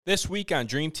This week on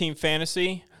Dream Team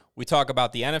Fantasy, we talk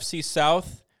about the NFC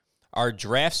South, our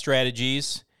draft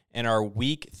strategies, and our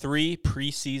Week 3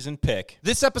 preseason pick.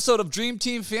 This episode of Dream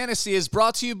Team Fantasy is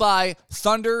brought to you by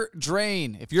Thunder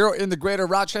Drain. If you're in the greater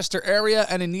Rochester area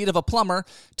and in need of a plumber,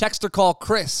 text or call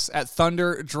Chris at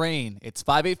Thunder Drain. It's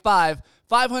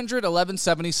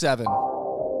 585-500-1177.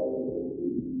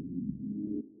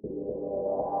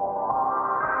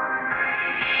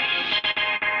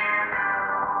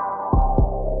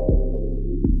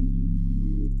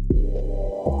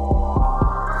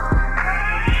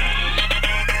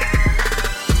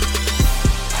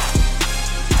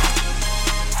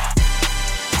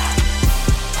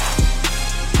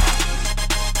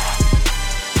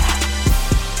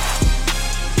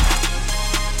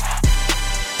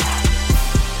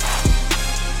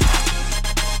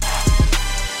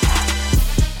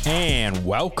 And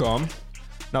welcome.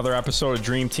 Another episode of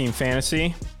Dream Team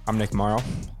Fantasy. I'm Nick Morrow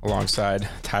alongside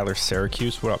Tyler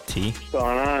Syracuse. What up, T? What's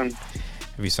going on?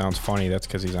 If he sounds funny, that's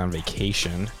because he's on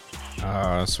vacation.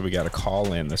 So we got a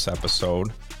call in this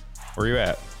episode. Where are you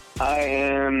at? I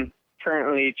am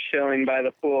currently chilling by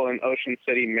the pool in Ocean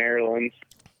City, Maryland.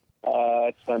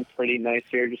 It's been pretty nice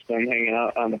here. Just been hanging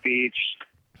out on the beach,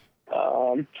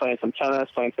 playing some tennis,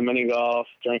 playing some mini golf,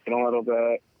 drinking a little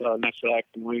bit. Nice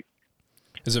relaxing week.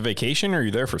 Is it vacation or are you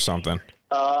there for something?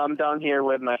 I'm down here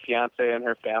with my fiance and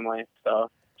her family. So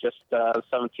just the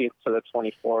 17th to the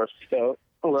 24th. So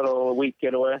a little week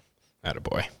getaway.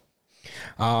 Attaboy.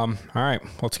 All right,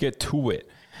 let's get to it.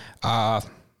 A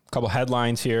couple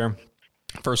headlines here.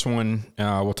 First one,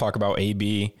 we'll talk about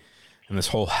AB and this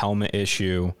whole helmet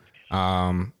issue.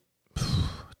 Do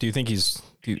you think is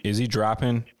he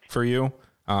dropping for you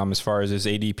as far as his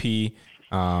ADP?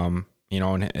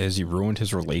 And has he ruined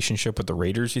his relationship with the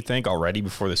Raiders, you think, already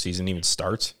before the season even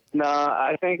starts? No,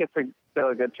 I think it's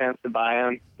still a good chance to buy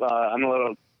him. I'm a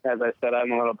little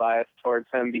biased towards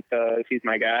him because he's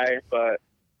my guy, but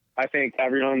I think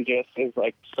everyone just is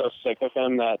so sick of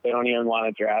him that they don't even want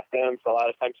to draft him. So a lot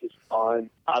of times he's falling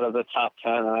out of the top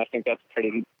 10, and I think that's a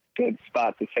pretty good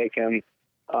spot to take him.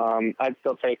 I'd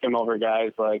still take him over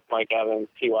guys like Mike Evans,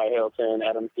 T.Y. Hilton,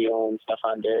 Adam Thielen,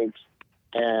 Stephon Diggs.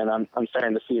 And I'm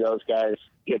starting to see those guys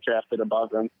get drafted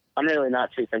above him. I'm really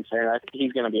not too concerned. I think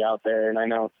he's going to be out there, and I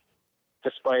know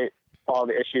despite all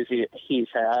the issues he's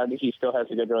had, he still has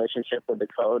a good relationship with the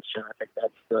coach, and I think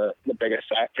that's the biggest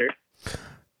factor.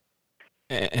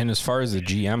 And as far as the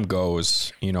GM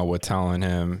goes, with telling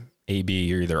him, AB,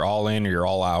 you're either all in or you're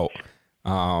all out,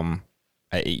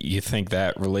 you think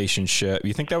that relationship,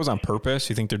 you think that was on purpose?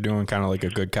 You think they're doing kind of like a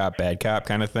good cop, bad cop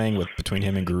kind of thing between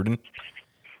him and Gruden?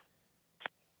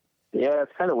 Yeah,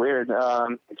 it's kind of weird. It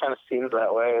kind of seems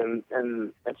that way, and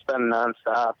it's been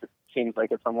nonstop. It seems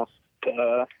like it's almost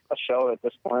a show at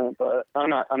this point, but I'm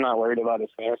not worried about his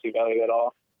fantasy value at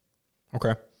all.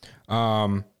 Okay.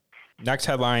 Next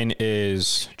headline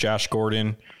is Josh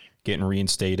Gordon getting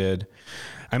reinstated.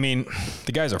 I mean,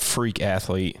 the guy's a freak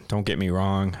athlete. Don't get me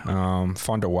wrong.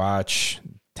 Fun to watch.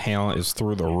 Talent is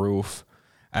through the roof.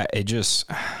 I don't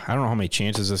know how many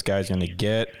chances this guy's going to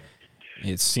get.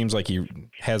 It seems like he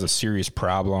has a serious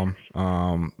problem.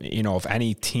 If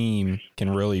any team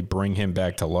can really bring him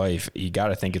back to life, you got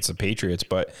to think it's the Patriots,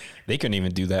 but they couldn't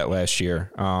even do that last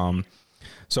year.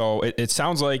 So it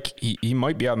sounds like he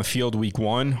might be out in the field week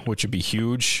 1, which would be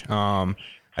huge. I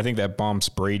think that bumps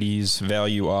Brady's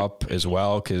value up as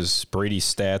well because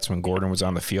Brady's stats when Gordon was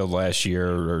on the field last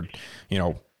year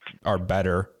are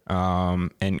better.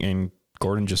 And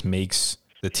Gordon just makes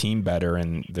the team better,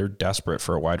 and they're desperate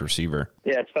for a wide receiver.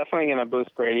 Yeah, it's definitely going to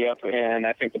boost Brady up, and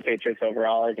I think the Patriots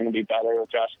overall are going to be better with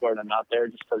Josh Gordon out there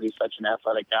just because he's such an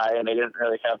athletic guy, and they didn't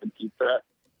really have a deep threat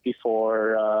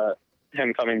before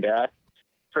him coming back.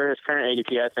 For his current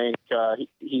ADP, I think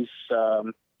he's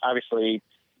obviously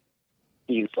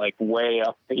he's way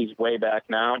up. He's way back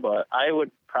now, but I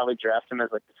would probably draft him as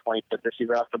the 25th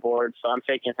receiver off the board. So I'm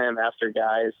taking him after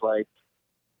guys like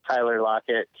Tyler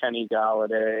Lockett, Kenny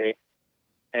Galladay,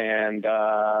 and who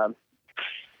are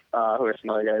some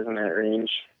other guys in that range?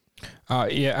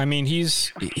 Yeah, I mean,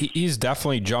 he's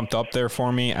definitely jumped up there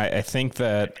for me. I think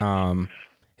that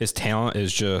his talent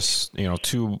is just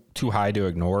too high to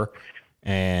ignore,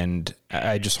 and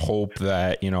I just hope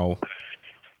that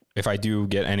if I do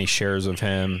get any shares of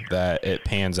him, that it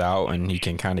pans out and he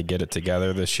can kind of get it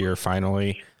together this year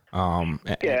finally. Yeah, I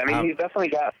mean, he's definitely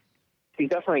got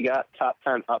top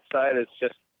 10 upside. It's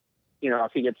just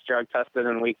if he gets drug tested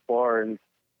in week 4 and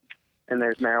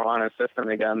there's marijuana in his system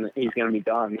again, he's going to be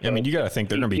done. So I mean, you got to think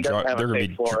they're going to be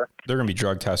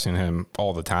drug testing him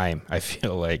all the time. I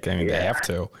feel like they have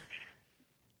to.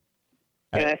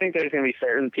 And I think there's going to be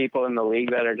certain people in the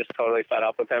league that are just totally fed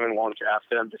up with him and won't draft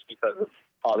him just because of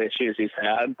all the issues he's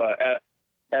had. But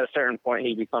at a certain point,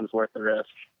 he becomes worth the risk.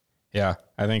 Yeah,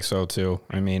 I think so too.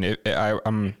 I mean,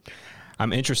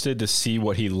 I'm interested to see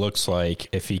what he looks like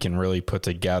if he can really put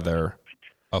together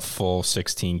a full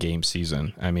 16-game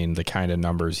season. I mean, the kind of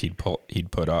numbers he'd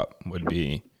put up would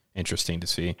be interesting to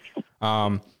see.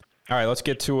 All right, let's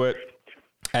get to it.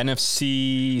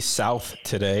 NFC South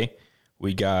today.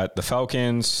 We got the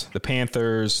Falcons, the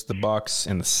Panthers, the Bucks,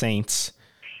 and the Saints.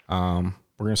 We're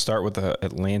going to start with the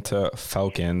Atlanta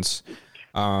Falcons.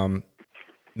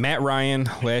 Matt Ryan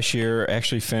last year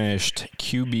actually finished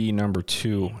QB number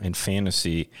 2 in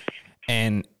fantasy.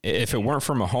 And if it weren't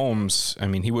for Mahomes, I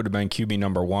mean, he would have been QB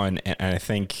number 1. And I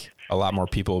think a lot more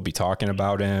people would be talking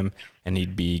about him, and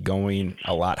he'd be going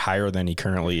a lot higher than he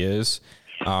currently is.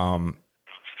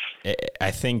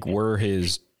 I think where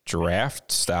his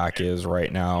draft stock is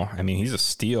right now, I mean, he's a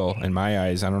steal in my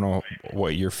eyes. I don't know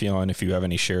what you're feeling, if you have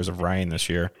any shares of Ryan this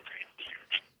year.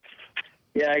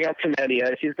 Yeah, I got some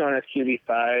ideas. He's going as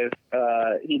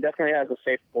QB5. He definitely has a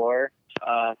safe floor.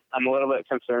 I'm a little bit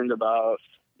concerned about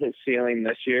his ceiling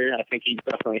this year. I think he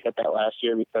definitely hit that last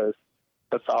year because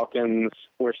the Falcons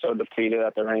were so depleted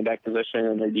at the running back position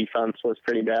and their defense was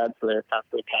pretty bad, so they were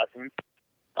constantly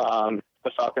passing.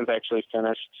 The Falcons actually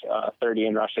finished 30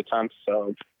 in rush attempts,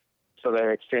 so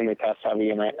they're extremely pass heavy,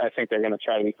 and I think they're going to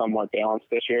try to become more balanced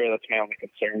this year. That's my only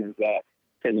concern, is that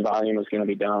his volume is going to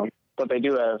be down. But they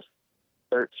do have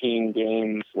 13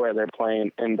 games where they're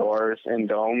playing indoors in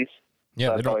domes.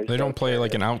 Yeah, they don't play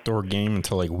like an outdoor game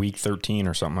until like week 13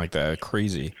 or something like that.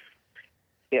 Crazy.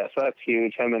 Yeah, so that's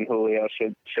huge. Him and Julio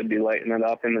should be lighting it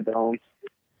up in the domes.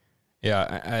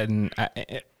 Yeah, and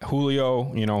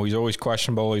Julio, you know, he's always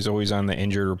questionable. He's always on the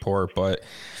injured report, but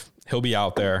he'll be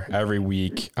out there every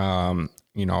week.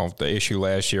 You know, the issue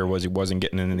last year was he wasn't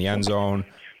getting in the end zone,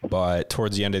 but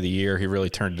towards the end of the year, he really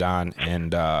turned it on,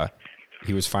 and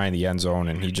he was finding the end zone,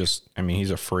 and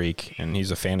he's a freak, and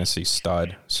he's a fantasy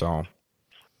stud, so.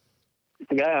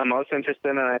 The guy I'm most interested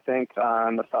in, I think,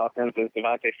 on the Falcons is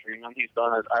Devontae Freeman. He's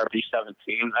going as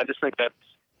RB17. I just think that's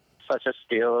such a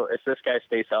steal. If this guy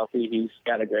stays healthy, he's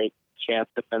got a great chance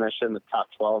to finish in the top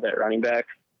 12 at running back.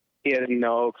 He has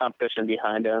no competition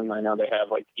behind him. I know they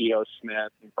have like E.O.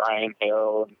 Smith and Brian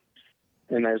Hill,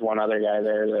 and there's one other guy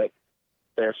there that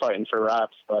they're fighting for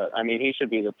reps. But, I mean, he should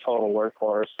be the total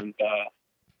workhorse. And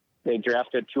they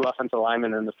drafted 2 offensive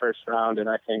linemen in the first round, and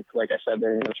I think, like I said,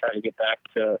 they're going to try to get back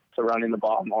to running the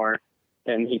ball more.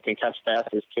 And he can catch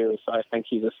passes, too, so I think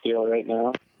he's a steal right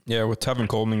now. Yeah, with Tevin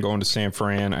Coleman going to San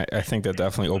Fran, I think that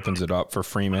definitely opens it up for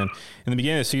Freeman. In the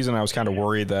beginning of the season, I was kind of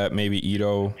worried that maybe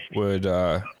Ito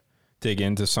would dig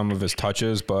into some of his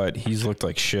touches, but he's looked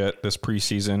like shit this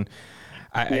preseason.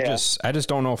 I just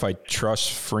don't know if I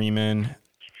trust Freeman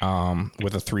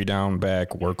with a 3-down back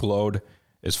workload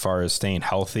as far as staying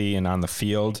healthy and on the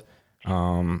field.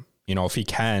 You know, if he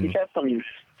can.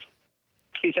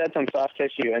 He's had some soft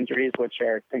tissue injuries, which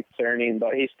are concerning,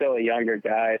 but he's still a younger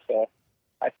guy, so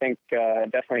I think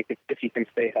definitely if he can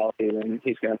stay healthy, then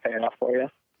he's going to pay off for you.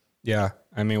 Yeah,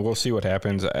 I mean, we'll see what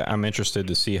happens. I'm interested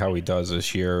to see how he does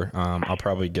this year. I'll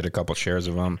probably get a couple shares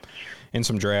of him in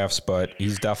some drafts, but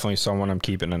he's definitely someone I'm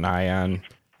keeping an eye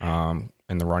on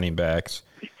in the running backs.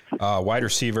 Wide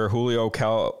receiver, Julio,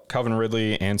 Calvin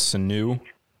Ridley, and Sanu.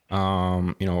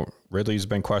 You know, Ridley's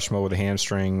been questionable with a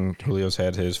hamstring. Julio's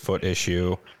had his foot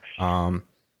issue.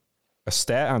 A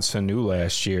stat on Sanu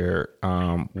last year,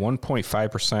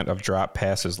 1.5% of drop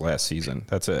passes last season.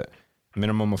 That's it.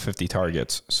 Minimum of 50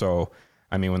 targets. So,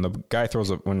 I mean, when the guy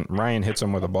when Ryan hits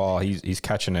him with a ball, he's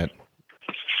catching it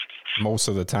most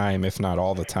of the time, if not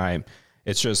all the time.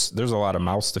 It's just, there's a lot of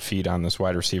mouths to feed on this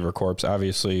wide receiver corps.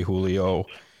 Obviously, Julio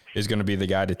is going to be the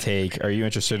guy to take. Are you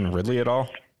interested in Ridley at all?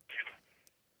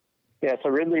 Yeah, so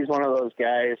Ridley's one of those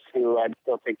guys who I'd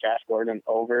still take Josh Gordon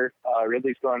over.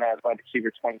 Ridley's going as wide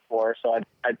receiver 24, so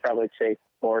I'd probably take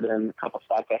Gordon a couple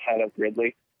spots ahead of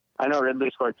Ridley. I know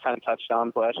Ridley scored 10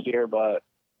 touchdowns last year, but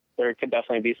there could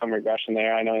definitely be some regression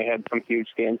there. I know he had some huge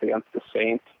games against the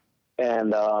Saints,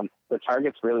 and the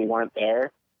targets really weren't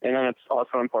there. And then it's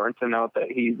also important to note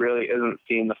that he really isn't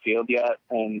seeing the field yet,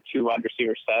 and 2 wide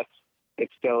receiver sets.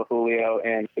 It's still Julio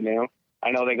and Sanu. I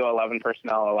know they go 11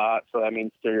 personnel a lot, so that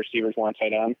means 3 receivers, 1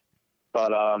 tight end.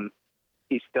 But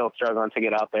he's still struggling to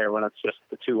get out there when it's just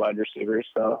the 2 wide receivers.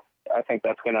 So I think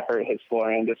that's going to hurt his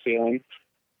floor and his ceiling.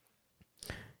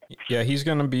 Yeah, he's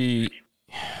going to be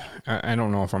 – I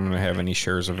don't know if I'm going to have any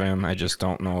shares of him. I just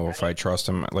don't know if I trust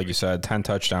him. Like you said, 10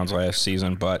 touchdowns last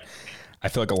season, but I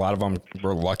feel like a lot of them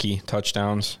were lucky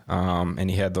touchdowns. And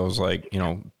he had those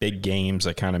big games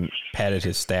that kind of padded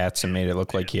his stats and made it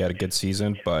look like he had a good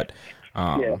season. But,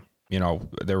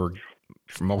 there were,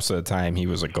 for most of the time, he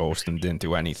was a ghost and didn't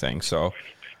do anything. So,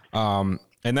 and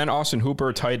then Austin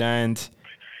Hooper, tight end.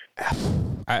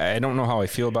 I don't know how I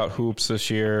feel about Hoops this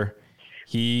year.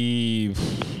 He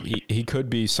could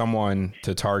be someone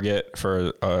to target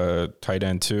for a tight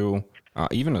end too.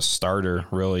 Even a starter,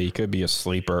 really. He could be a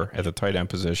sleeper at the tight end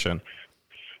position.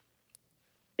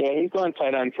 Yeah, he's going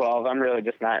tight end 12. I'm really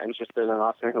just not interested in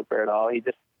Austin Hooper at all. He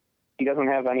doesn't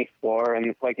have any floor,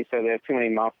 and like you said, they have too many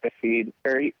mouths to feed.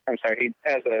 He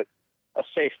has a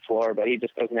safe floor, but he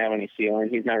just doesn't have any ceiling.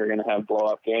 He's never going to have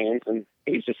blow-up games, and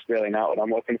he's just really not what I'm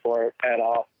looking for at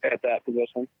all at that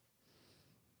position.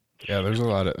 Yeah, there's a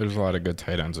lot of good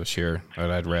tight ends this year that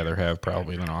I'd rather have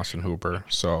probably than Austin Hooper.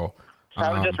 So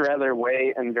I would just rather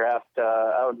wait and draft.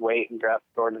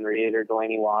 Jordan Reed or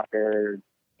Delaney Walker.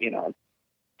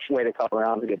 Wait a couple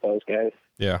rounds to get those guys.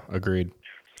 Yeah, agreed.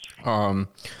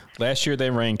 Last year they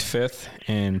ranked 5th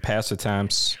in pass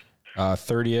attempts,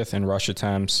 30th in rush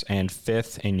attempts, and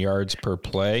 5th in yards per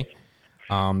play.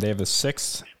 They have the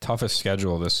 6th toughest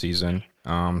schedule this season,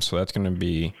 so that's going to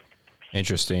be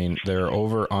interesting. Their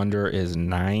over-under is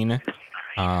 9.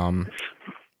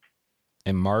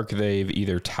 And Mark, they've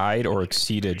either tied or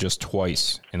exceeded just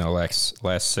twice in the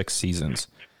last 6 seasons.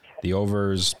 The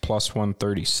over is plus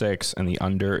 136, and the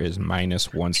under is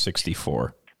minus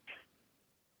 164.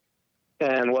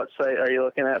 And what site are you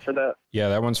looking at for that? Yeah,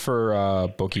 that one's for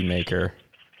Bookmaker.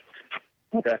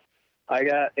 Okay. I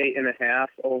got 8.5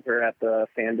 over at the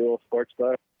FanDuel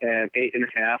Sportsbook, and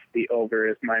 8.5, the over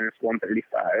is minus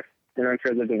 135. And then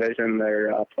for the division,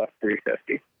 they're plus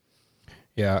 350.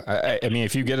 Yeah, I mean,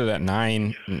 if you get it at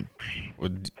 9,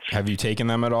 have you taken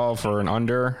them at all for an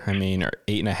under? I mean,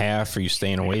 8.5, are you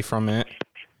staying away from it?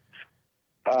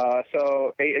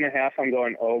 So 8.5, I'm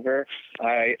going over.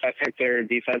 I think their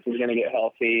defense is going to get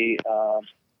healthy. I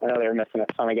know they were missing a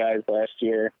ton of guys last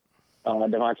year.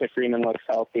 Devontae Freeman looks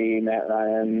healthy. Matt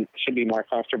Ryan should be more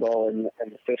comfortable in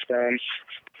the system.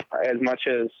 As much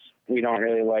as we don't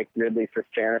really like Ridley for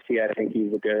fantasy, I think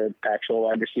he's a good actual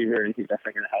wide receiver, and he's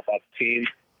definitely going to help out the team.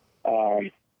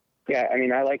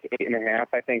 I like 8.5.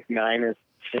 I think 9 is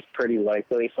pretty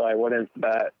likely, so I wouldn't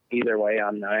bet either way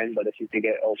on 9, but if you could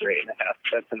get over 8.5,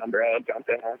 that's the number I would jump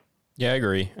in on. Yeah, I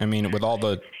agree. I mean, with all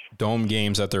the dome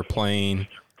games that they're playing,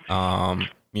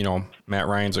 Matt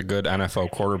Ryan's a good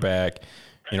NFL quarterback.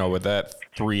 With that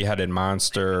 3-headed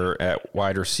monster at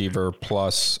wide receiver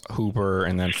plus Hooper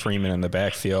and then Freeman in the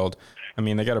backfield, I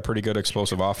mean, they got a pretty good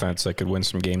explosive offense that could win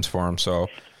some games for them. So,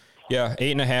 yeah,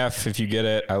 8.5 if you get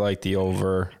it. I like the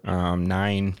over.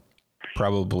 9,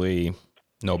 probably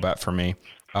no bet for me.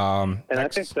 And I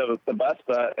think the best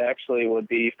bet actually would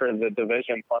be for the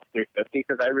division plus 350,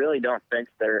 because I really don't think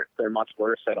they're much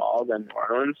worse at all than New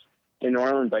Orleans. In New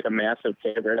Orleans, like a massive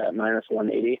favorite at minus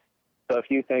 180. So if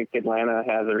you think Atlanta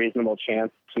has a reasonable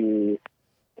chance to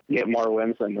get more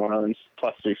wins than New Orleans,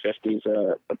 plus 350 is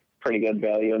a pretty good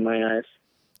value in my eyes.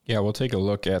 Yeah, we'll take a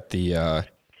look at the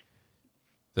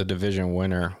division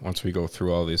winner once we go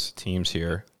through all these teams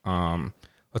here.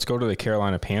 Let's go to the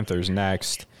Carolina Panthers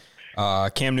next.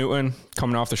 Cam Newton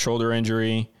coming off the shoulder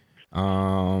injury.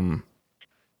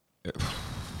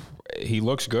 He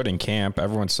looks good in camp.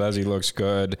 Everyone says he looks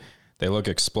good. They look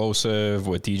explosive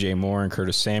with DJ Moore and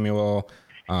Curtis Samuel.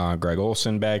 Greg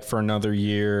Olsen back for another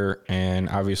year, and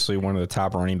obviously one of the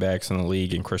top running backs in the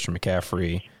league in Christian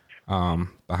McCaffrey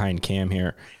behind Cam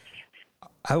here.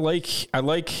 I like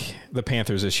the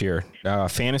Panthers this year,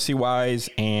 fantasy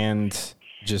wise and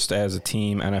just as a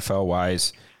team, NFL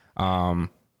wise. I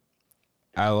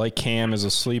like Cam as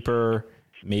a sleeper,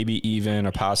 maybe even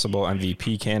a possible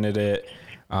MVP candidate.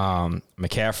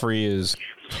 McCaffrey is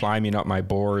climbing up my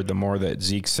board the more that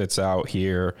Zeke sits out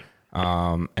here,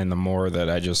 and the more that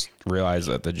I just realize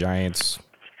that the Giants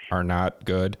are not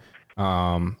good.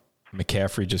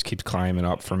 McCaffrey just keeps climbing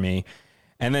up for me.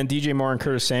 And then DJ Moore and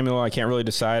Curtis Samuel, I can't really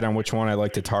decide on which one I'd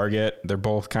like to target. They're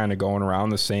both kind of going around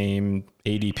the same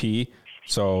ADP,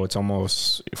 so it's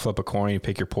almost flip a coin,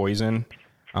 pick your poison.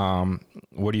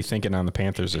 What are you thinking on the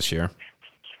Panthers this year?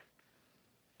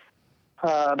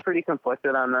 I'm pretty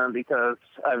conflicted on them because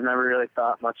I've never really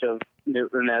thought much of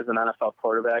Newton as an NFL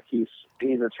quarterback. He's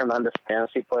a tremendous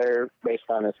fantasy player based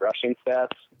on his rushing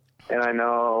stats. And I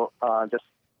know just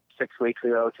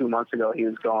 2 months ago, he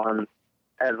was going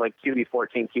as like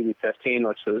QB14, QB15,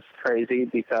 which was crazy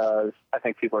because I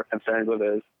think people are concerned with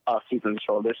his off-season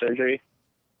shoulder surgery.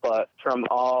 But from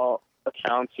all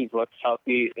accounts, he's looked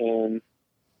healthy in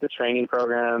the training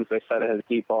programs. They said his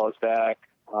deep ball is back.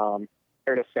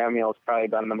 Curtis Samuel's probably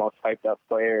been the most hyped up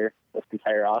player this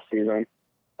entire offseason.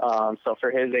 So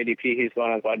for his ADP, he's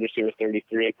going as wide receiver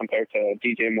 33 compared to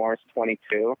DJ Moore's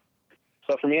 22.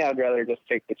 So for me, I'd rather just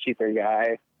take the cheaper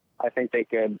guy. I think they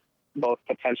could both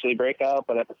potentially break out,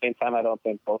 but at the same time, I don't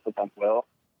think both of them will.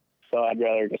 So I'd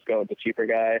rather just go with the cheaper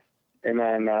guy. And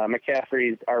then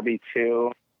McCaffrey's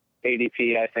RB2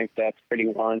 ADP, I think that's pretty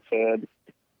warranted.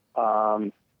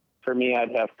 For me,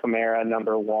 I'd have Kamara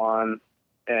number 1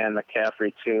 and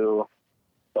McCaffrey 2.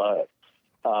 But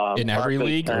in every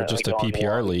league or just a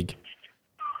PPR league?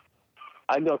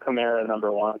 I'd go Kamara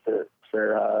number 1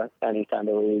 for any kind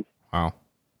of league. Wow.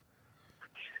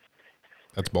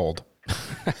 That's bold.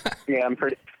 Yeah, I'm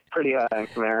pretty high on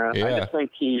Kamara. Yeah. I just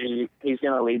think he's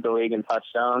going to lead the league in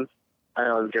touchdowns. I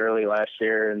know it was Gurley last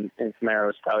year, and Kamara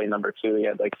was probably number 2. He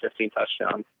had like 15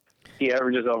 touchdowns. He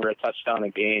averages over a touchdown a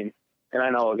game. And I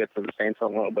know we'll get to the Saints in a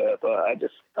little bit, but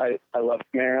I love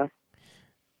Kamara.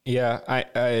 Yeah,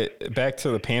 I back to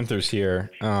the Panthers here.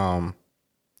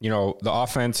 You know, the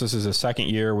offense, this is the second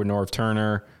year with Norv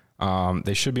Turner.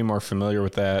 They should be more familiar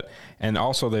with that. And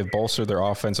also they've bolstered their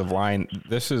offensive line.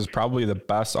 This is probably the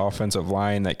best offensive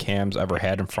line that Cam's ever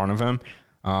had in front of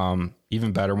him.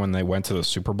 Even better when they went to the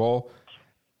Super Bowl.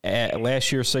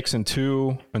 Last year,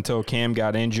 6-2 until Cam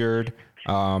got injured.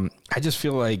 I just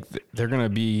feel like they're going to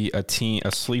be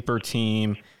a sleeper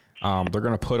team. They're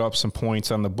going to put up some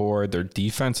points on the board. Their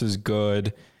defense is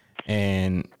good,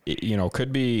 and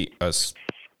could be a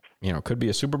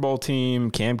Super Bowl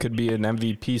team. Cam could be an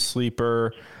MVP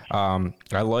sleeper. I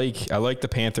like the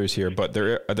Panthers here, but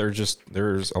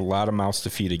there's a lot of mouths to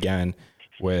feed again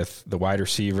with the wide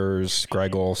receivers,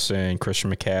 Greg Olsen,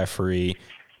 Christian McCaffrey.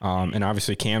 And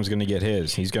obviously Cam's going to get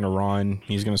his. He's going to run.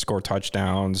 He's going to score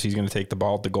touchdowns. He's going to take the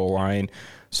ball at the goal line.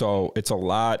 So it's a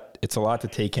lot to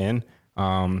take in.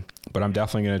 But I'm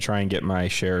definitely going to try and get my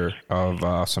share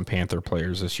of some Panther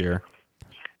players this year.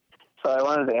 So I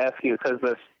wanted to ask you, because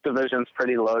this division's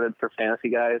pretty loaded for fantasy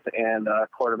guys and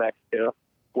quarterbacks too.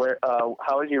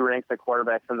 How would you rank the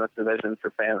quarterbacks in this division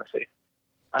for fantasy?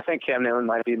 I think Cam Newton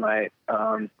might be my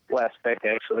last pick,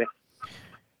 actually.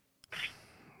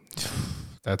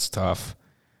 That's tough.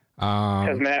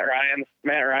 Because Matt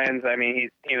Ryan's. I mean,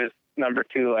 he was number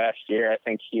 2 last year. I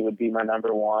think he would be my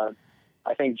number 1.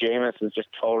 I think Jameis is just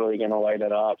totally going to light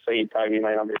it up, so he'd probably be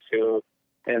my number 2.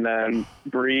 And then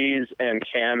Breeze and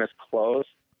Cam is close.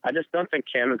 I just don't think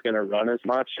Cam is going to run as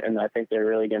much, and I think they're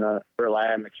really going to rely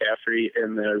on McCaffrey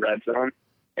in the red zone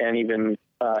and even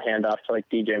hand off to like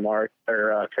DJ Moore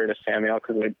or Curtis Samuel,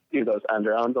 because they do those end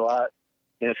rounds a lot.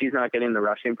 And if he's not getting the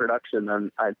rushing production,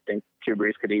 then I think Drew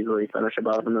Brees could easily finish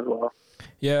above him as well.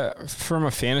 Yeah, from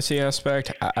a fantasy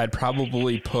aspect, I'd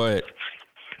probably put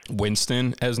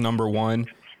Winston as number 1.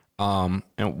 And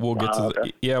we'll get to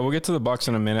the Bucs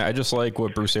in a minute. I just like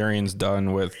what Bruce Arians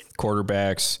done with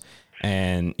quarterbacks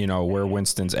and, where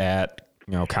Winston's at,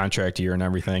 contract year and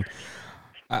everything.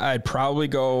 I'd probably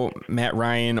go Matt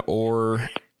Ryan or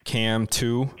Cam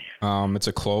 2. It's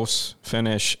a close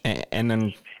finish. And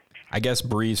then I guess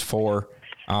Breeze 4.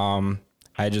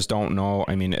 I just don't know.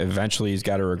 I mean, eventually he's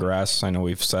got to regress. I know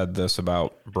we've said this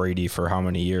about Brady for how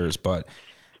many years, but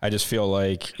I just feel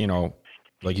like,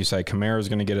 like you said, Kamara is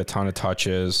going to get a ton of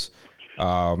touches.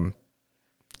 And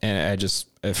I just,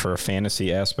 for a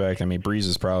fantasy aspect, I mean, Breeze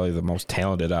is probably the most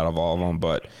talented out of all of them,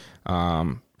 but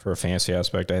for a fantasy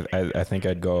aspect, I think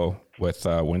I'd go with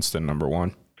Winston number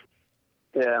 1.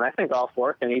 Yeah, and I think all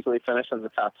 4 can easily finish in the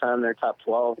top 10 or top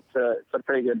 12. It's a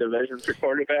pretty good division for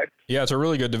quarterbacks. Yeah, it's a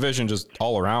really good division just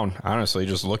all around, honestly,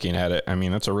 just looking at it. I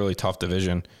mean, that's a really tough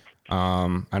division.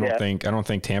 I don't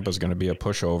think Tampa's going to be a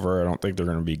pushover. I don't think they're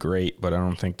going to be great, but I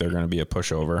don't think they're going to be a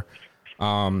pushover.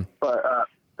 But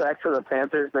back to the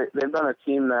Panthers, they've been a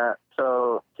team that,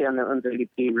 so Cam Newton's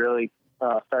ADP really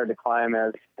started to climb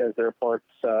as the reports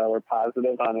were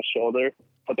positive on his shoulder.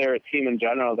 But they're a team in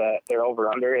general that their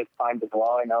over-under has climbed as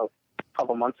well. I know a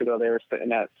couple months ago they were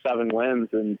sitting at 7 wins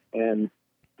in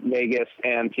Vegas,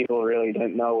 and people really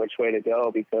didn't know which way to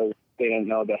go because they didn't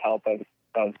know the help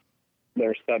of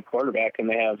their stud quarterback, and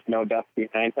they have no depth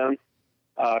behind him.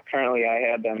 Currently, I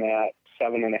had them at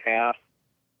 7.5,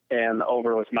 and the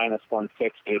over was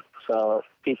 -160. So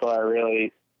people are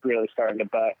really, really starting to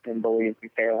bet and believe in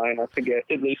Carolina to get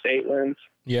at least 8 wins.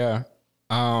 Yeah.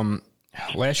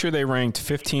 Last year they ranked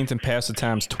 15th in pass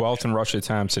attempts, 12th in rush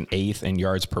attempts, and 8th in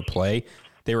yards per play.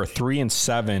 They were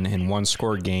 3-7 in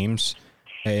one-score games,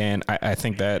 and I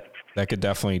think that could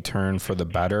definitely turn for the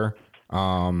better.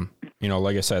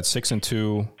 Like I said,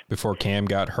 6-2 before Cam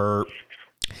got hurt.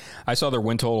 I saw their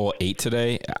win total 8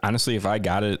 today. Honestly, if I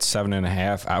got it at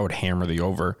 7.5, I would hammer the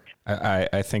over.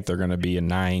 I think they're going to be a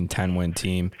 9-10 win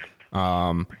team.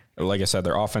 Like I said,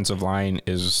 their offensive line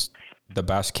is the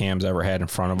best Cam's ever had in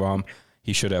front of him.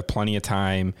 He should have plenty of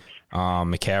time.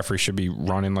 McCaffrey should be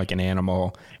running like an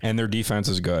animal, and their defense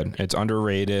is good. It's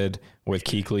underrated with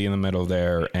Kuechly in the middle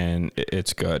there, and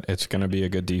it's good. It's going to be a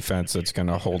good defense that's going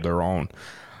to hold their own.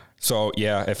 So,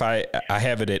 yeah, if I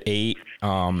have it at 8,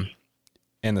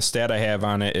 and the stat I have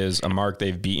on it is a mark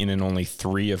they've beaten in only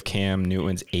 3 of Cam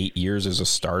Newton's 8 years as a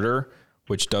starter,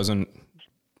 which doesn't,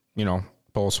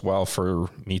 boast well for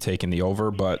me taking the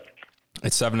over, but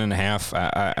at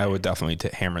 7.5, I would definitely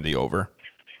hammer the over.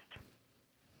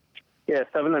 Yeah,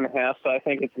 7.5. So I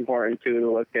think it's important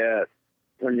to look at,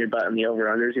 when you're betting the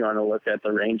over-unders, you want to look at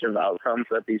the range of outcomes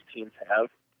that these teams have.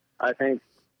 I think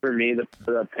for me, the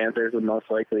Panthers would most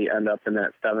likely end up in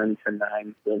that 7 to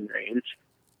 9 win range.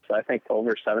 So I think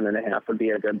over 7.5 would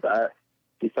be a good bet,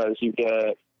 because you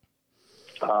get,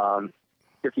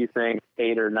 if you think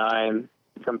 8 or 9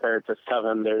 compared to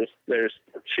 7, there's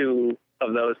 2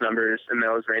 of those numbers in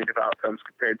those range of outcomes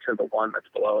compared to the one that's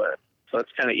below it. So it's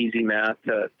kind of easy math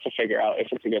to figure out if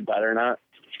it's a good bet or not.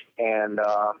 And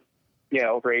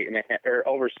over 8.5 or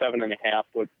over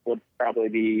 7.5 would probably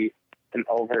be an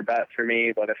over bet for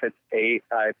me. But if it's 8,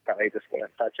 I probably just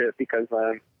wouldn't touch it, because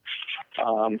then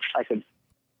I could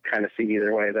kind of see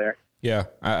either way there. Yeah,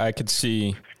 I could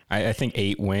see. I think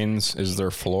 8 wins is their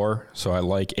floor, so I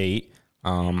like 8.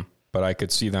 But I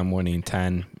could see them winning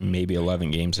 10, maybe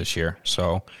 11 games this year.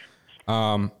 So,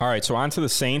 all right. So on to the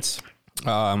Saints.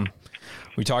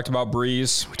 We talked about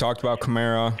Breeze. We talked about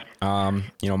Kamara.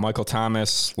 Michael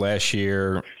Thomas last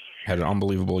year had an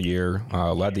unbelievable year.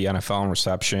 Led the NFL in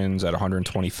receptions at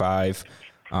 125,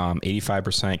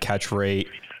 85% catch rate,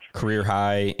 career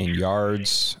high in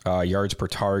yards per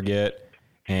target,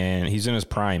 and he's in his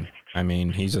prime. I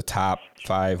mean, he's a top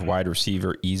 5 wide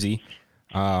receiver easy.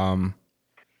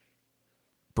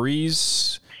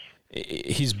 Breeze,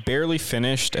 he's barely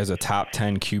finished as a top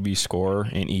 10 QB scorer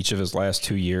in each of his last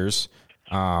 2 years.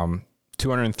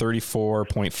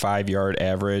 234.5 yard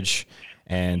average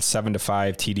and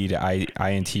 7-5 TD to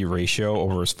INT ratio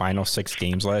over his final 6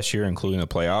 games last year, including the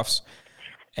playoffs.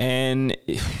 And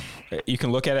you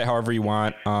can look at it however you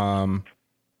want.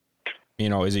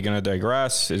 Is he going to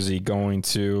digress? Is he going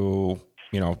to,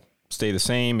 stay the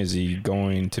same? Is he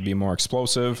going to be more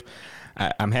explosive?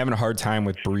 I'm having a hard time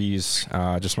with Breeze.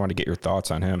 Just want to get your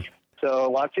thoughts on him. So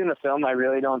watching the film, I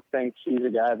really don't think he's a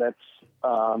guy that's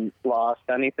lost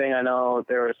anything. I know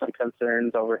there were some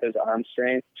concerns over his arm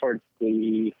strength towards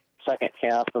the second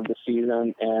half of the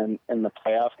season and in the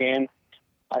playoff game.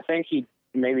 I think he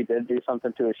maybe did do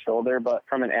something to his shoulder, but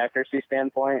from an accuracy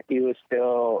standpoint, he was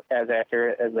still as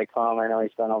accurate as they come. I know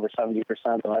he's done over 70%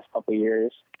 the last couple of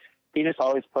years. He just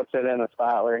always puts it in a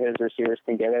spot where his receivers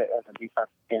can get it and the defense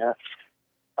can't.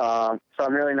 So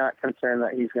I'm really not concerned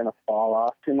that he's going to fall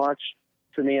off too much.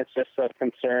 To me, it's just a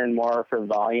concern more for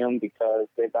volume, because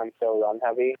they've been so run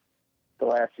heavy the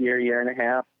last year and a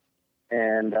half.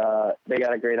 And they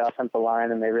got a great offensive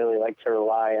line, and they really like to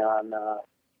rely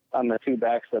on the 2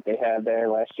 backs that they had there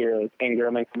last year, like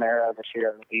Ingram and Kamara. This year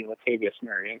it'll be Latavius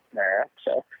Murray and Kamara.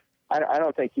 So I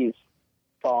don't think he's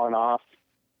fallen off,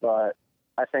 but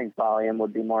I think volume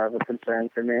would be more of a concern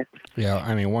for me. Yeah,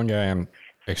 I mean, one guy I'm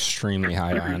extremely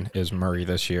high on is Murray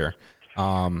this year.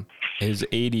 His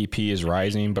ADP is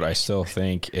rising, but I still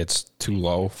think it's too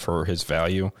low for his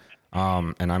value.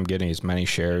 And I'm getting as many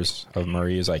shares of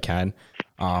Murray as I can.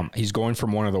 He's going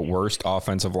from one of the worst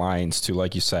offensive lines to,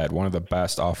 like you said, one of the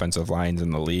best offensive lines in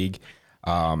the league.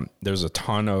 There's a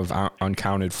ton of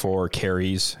uncounted for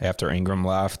carries after Ingram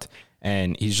left,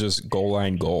 and he's just goal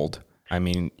line gold. I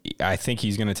mean, I think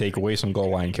he's going to take away some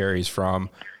goal line carries from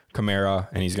Kamara,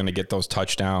 and he's going to get those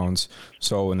touchdowns.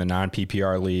 So in the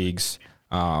non-PPR leagues,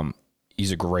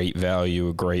 he's a great value,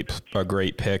 a great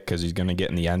pick, because he's going to get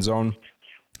in the end zone.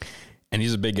 And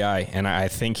he's a big guy, and I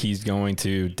think he's going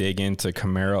to dig into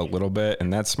Kamara a little bit,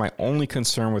 and that's my only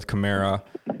concern with Kamara.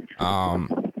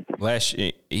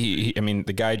 The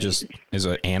guy just is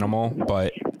an animal,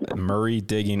 but Murray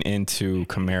digging into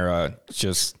Kamara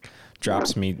just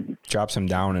drops him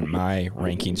down in my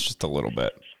rankings just a little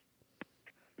bit.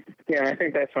 Yeah, and I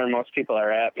think that's where most people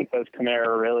are at, because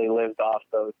Kamara really lives off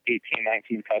those 18,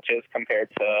 19 touches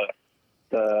compared to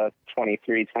the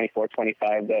 23, 24,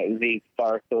 25 that Zeke,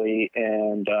 Barkley,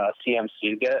 and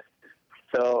CMC get.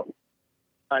 So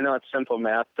I know it's simple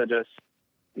math to just,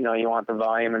 you want the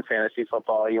volume in fantasy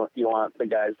football. You want the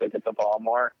guys that get the ball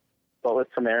more. But with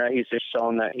Kamara, he's just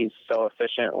shown that he's so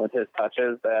efficient with his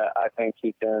touches that I think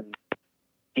he can,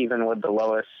 even with the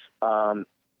lowest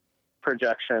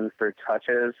projection for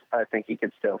touches, I think he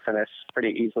could still finish pretty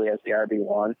easily as the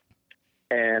RB1.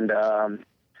 And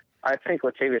I think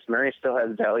Latavius Murray still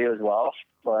has value as well,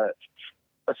 but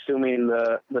assuming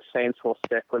the Saints will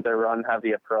stick with their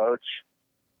run-heavy approach,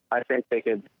 I think they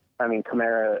could. I mean,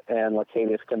 Kamara and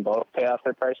Latavius can both pay off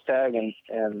their price tag,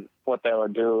 and what that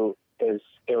would do is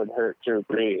it would hurt Drew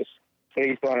Brees. So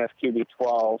he's going as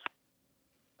QB12.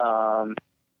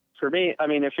 For me, I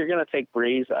mean, if you're going to take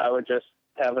Brees, I would just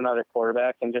have another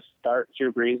quarterback and just start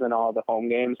Drew Brees in all the home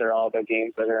games or all the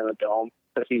games that are in the dome,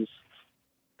 because he's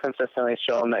consistently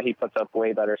shown that he puts up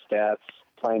way better stats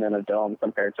playing in a dome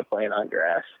compared to playing on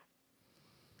grass.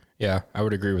 Yeah, I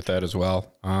would agree with that as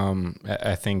well.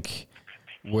 I think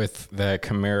with that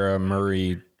Kamara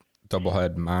Murray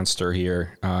doublehead monster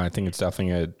here, I think it's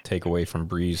definitely a takeaway from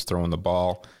Brees throwing the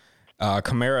ball.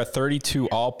 Kamara, 32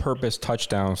 all-purpose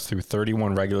touchdowns through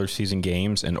 31 regular season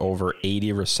games and over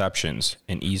 80 receptions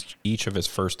in each of his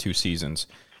first 2 seasons.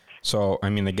 So, I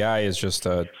mean, the guy is just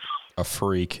a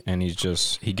freak, and he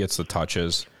gets the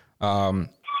touches.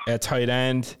 At tight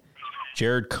end,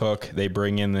 Jared Cook, they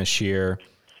bring in this year.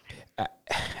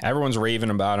 Everyone's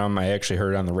raving about him. I actually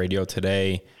heard it on the radio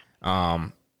today.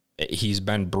 He's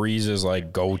been Breeze's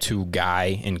like go-to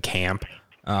guy in camp,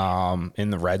 in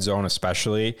the red zone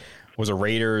especially. Was a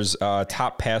Raiders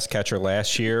top pass catcher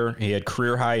last year. He had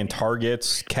career high in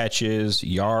targets, catches,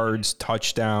 yards,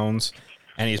 touchdowns,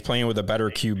 and he's playing with a better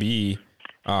QB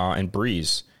in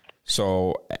Breeze.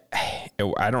 So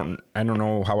I don't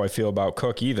know how I feel about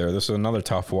Cook either. This is another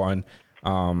tough one.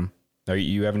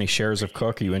 You have any shares of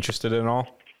Cook? Are you interested in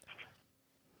all?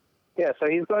 Yeah, so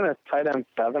he's going to tight end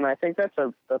 7. I think that's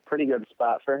a pretty good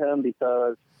spot for him,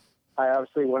 because I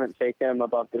obviously wouldn't take him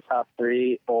above the top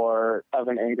 3 or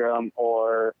Evan Ingram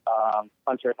or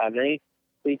Hunter Henry.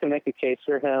 So you can make a case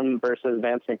for him versus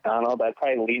Vance McDonald. I'd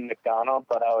probably lean McDonald,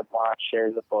 but I would want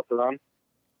shares of both of them.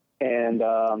 And,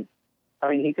 I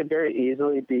mean, he could very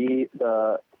easily be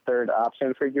the third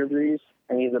option for Drew Brees,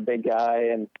 and he's a big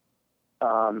guy. And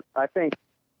I think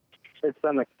it's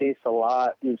been the case a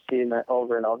lot. You've seen it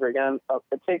over and over again.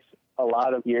 It takes a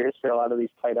lot of years for a lot of these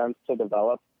tight ends to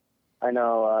develop. I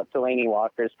know Delaney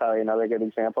Walker is probably another good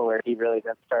example where he really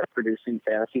didn't start producing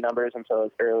fantasy numbers until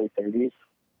his early 30s.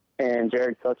 And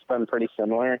Jared Cook's been pretty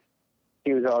similar.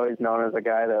 He was always known as a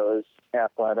guy that was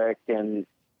athletic, and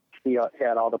he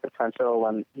had all the potential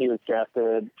when he was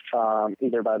drafted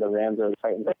either by the Rams or the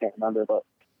Titans. I can't remember, but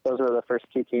those were the first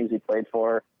 2 teams he played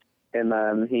for. And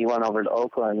then he went over to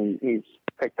Oakland, and he's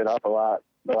picked it up a lot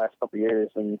the last couple of years.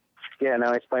 And yeah,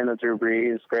 now he's playing with Drew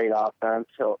Brees, great offense.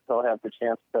 He'll have the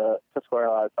chance to score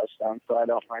a lot of touchdowns, so I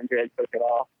don't mind Jared Cook at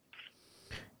all.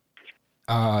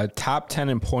 Top 10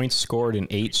 in points scored in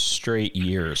 8 straight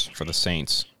years for the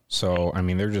Saints. So, I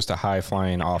mean, they're just a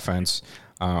high-flying offense.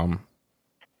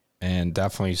 And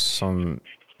definitely some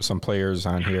players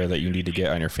on here that you need to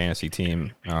get on your fantasy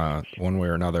team one way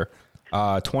or another.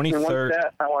 23rd. One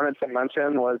stat I wanted to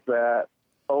mention was that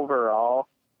overall,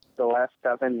 the last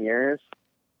 7 years,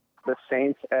 the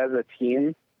Saints as a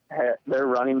team, their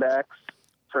running backs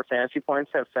for fantasy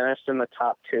points have finished in the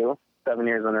top 2 7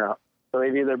 years in a row. So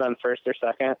they've either been first or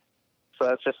second. So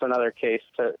that's just another case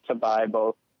to buy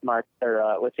both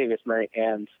Latavius Murray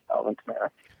and Alvin Kamara.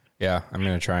 Yeah, I'm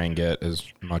going to try and get as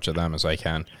much of them as I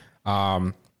can.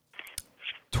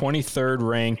 23rd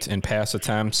ranked in pass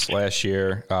attempts last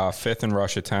year, 5th in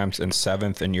rush attempts, and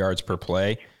 7th in yards per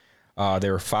play.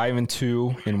 They were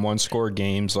 5-2 in one-score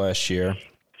games last year.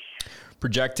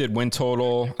 Projected win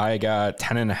total, I got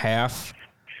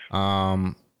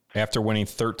 10.5 after winning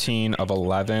 13 of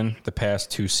 11 the past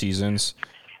 2 seasons.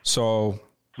 So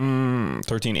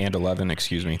 13 and 11,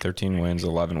 13 wins,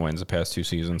 11 wins the past 2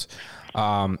 seasons.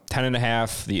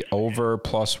 10.5, the over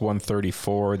plus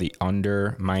 134, the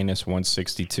under minus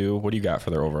 162. What do you got for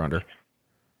their over-under?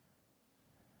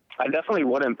 I definitely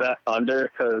wouldn't bet under,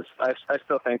 because I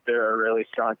still think they're a really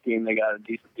strong team. They got a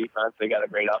decent defense. They got a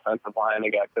great offensive line. They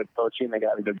got good coaching. They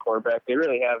got a good quarterback. They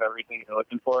really have everything you're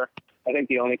looking for. I think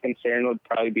the only concern would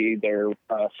probably be their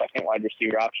second wide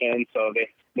receiver option. So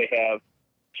they have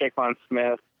Traquan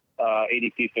Smith,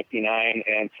 ADP 59,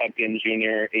 and Ted Ginn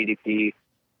Jr., ADP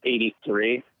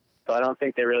 83. So I don't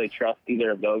think they really trust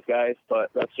either of those guys, but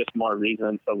that's just more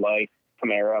reason to like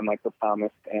Kamara, Michael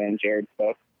Thomas, and Jared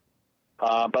Cook.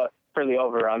 But for the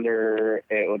over-under,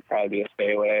 it would probably be a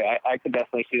stay away. I could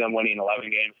definitely see them winning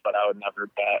 11 games, but I would never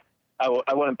bet.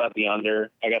 I wouldn't bet the under.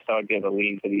 I guess I would give a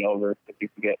lean to the over if you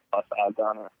could get plus odds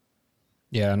on it.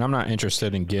 Yeah, and I'm not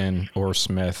interested in Ginn or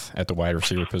Smith at the wide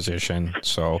receiver position.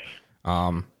 So,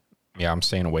 yeah, I'm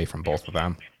staying away from both of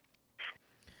them.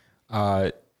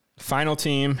 final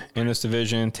team in this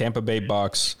division, Tampa Bay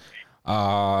Bucks,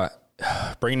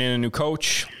 bringing in a new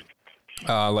coach.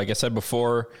 Like I said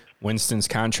before, Winston's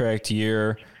contract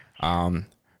year.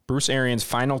 Bruce Arians'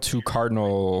 final 2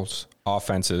 Cardinals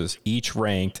offenses, each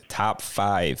ranked top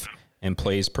 5 in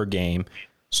plays per game.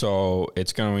 So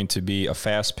it's going to be a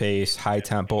fast-paced,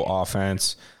 high-tempo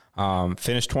offense.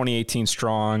 Finished 2018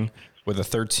 strong with a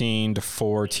 13-4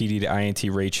 TD to INT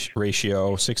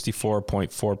ratio,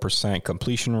 64.4%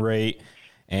 completion rate,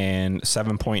 and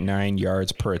 7.9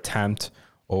 yards per attempt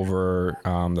over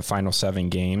the final 7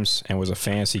 games, and was a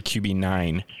fantasy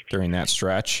QB9 during that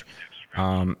stretch.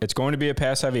 It's going to be a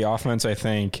pass-heavy offense, I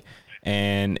think,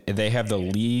 and they have the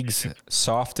league's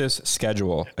softest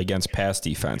schedule against pass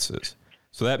defenses.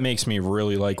 So that makes me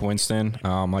really like Winston.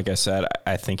 Like I said,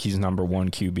 I think he's number 1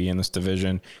 QB in this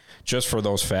division, just for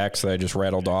those facts that I just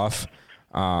rattled off.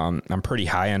 I'm pretty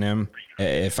high on him.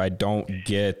 If I don't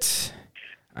get,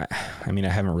 I mean, I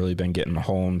haven't really been getting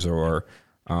Mahomes or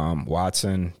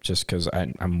Watson just because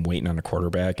I'm waiting on a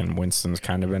quarterback, and Winston's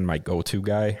kind of been my go-to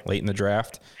guy late in the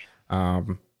draft.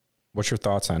 What's your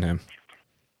thoughts on him?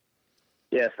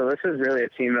 Yeah, so this is really a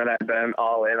team that I've been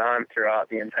all in on throughout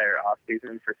the entire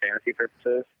offseason for fantasy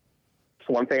purposes.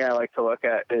 So one thing I like to look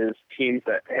at is teams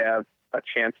that have a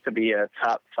chance to be a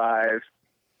top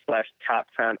 5/top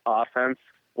 10 offense,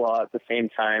 while at the same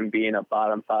time being a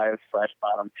bottom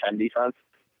 5/bottom 10 defense.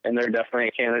 And they're definitely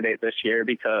a candidate this year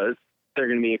because they're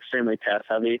going to be extremely pass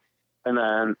heavy. And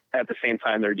then at the same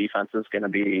time, their defense is going to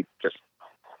be just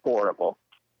horrible.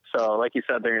 So like you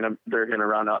said, they're going to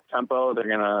run up tempo. They're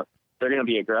going to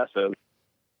be aggressive.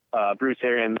 Bruce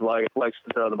Arians likes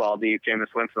to throw the ball deep.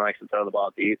 Jameis Winston likes to throw the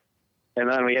ball deep.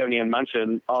 And then we haven't even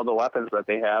mentioned all the weapons that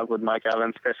they have with Mike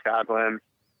Evans, Chris Godwin,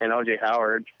 and O.J.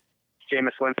 Howard.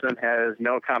 Jameis Winston has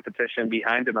no competition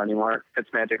behind him anymore.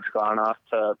 Fitzmagic's gone off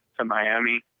to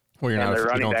Miami. Well, you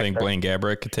don't think Blaine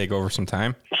Gabbert could take over some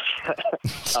time?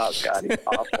 Oh, God, he's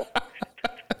awful.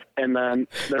 And then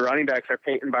the running backs are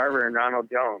Peyton Barber and Ronald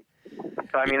Jones.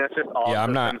 So, I mean, it's just all. Yeah,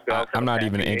 I'm not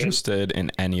even interested in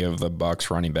any of the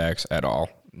Bucks running backs at all.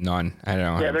 None. I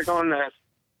don't know. Yeah, they're going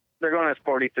as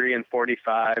 43 and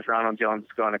 45. Ronald Jones is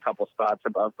going a couple spots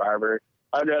above Barber.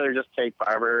 I'd rather just take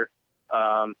Barber.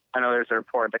 I know there's a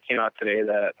report that came out today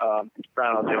that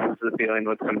Ronald Jones is dealing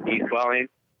with some knee swelling.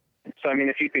 So, I mean,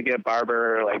 if you could get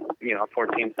Barber,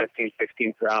 14th, 15th,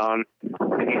 16th round,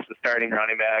 and he's the starting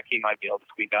running back, he might be able to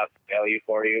squeak out some value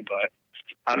for you. But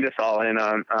I'm just all in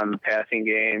on the passing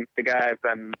game. The guy I've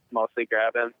been mostly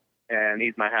grabbing, and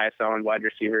he's my highest owned wide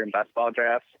receiver in best ball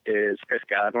drafts, is Chris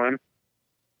Godwin.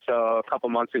 So a couple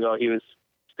months ago, he was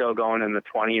still going in the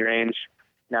 20 range.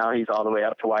 Now he's all the way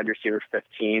up to wide receiver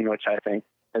 15, which I think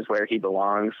is where he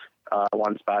belongs,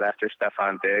 one spot after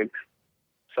Stephon Diggs.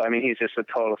 So, I mean, he's just a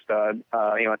total stud.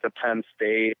 He went to Penn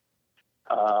State.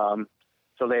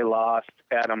 So they lost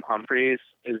Adam Humphries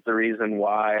is the reason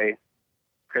why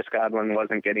Chris Godwin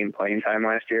wasn't getting playing time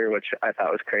last year, which I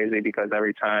thought was crazy because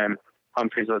every time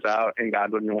Humphries was out and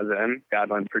Godwin was in,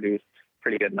 Godwin produced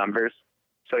pretty good numbers.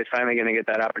 So he's finally going to get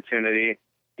that opportunity.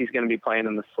 He's going to be playing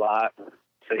in the slot,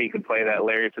 so he could play that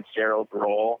Larry Fitzgerald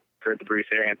role for the Bruce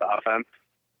Arians offense.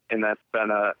 And that's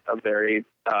been a very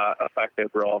effective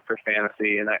role for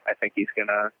fantasy, and I think he's going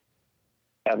to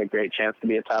have a great chance to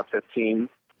be a top 15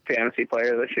 fantasy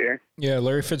player this year. Yeah,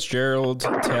 Larry Fitzgerald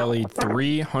tallied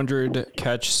 300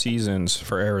 catch seasons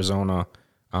for Arizona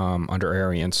under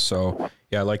Arians. So,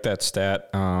 yeah, I like that stat,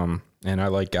 and I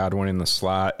like Godwin in the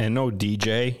slot. And no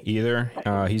DJ either.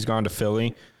 He's gone to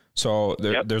Philly. So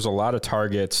there's a lot of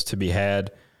targets to be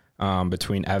had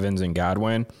between Evans and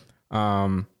Godwin.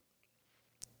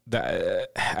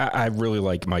 I really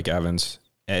like Mike Evans.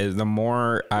 The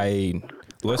more I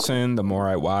listen, the more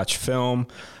I watch film,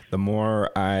 the more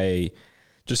I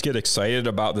just get excited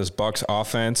about this Bucs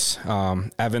offense.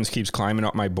 Evans keeps climbing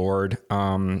up my board.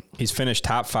 He's finished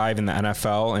top 5 in the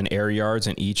NFL in air yards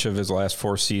in each of his last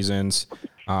 4 seasons.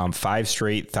 5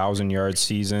 straight 1,000-yard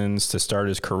seasons to start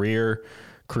his career.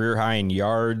 Career high in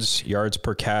yards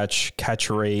per catch, catch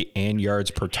rate, and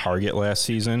yards per target last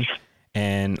season.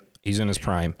 And he's in his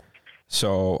prime.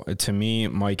 So to me,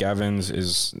 Mike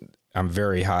Evans I'm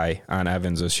very high on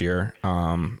Evans this year.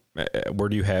 Where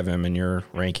do you have him in your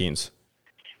rankings?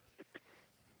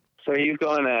 So he's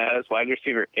going as wide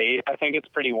receiver 8. I think it's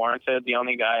pretty warranted. The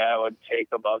only guy I would take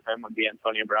above him would be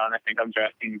Antonio Brown. I think I'm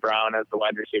drafting Brown as the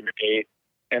wide receiver 8.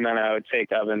 And then I would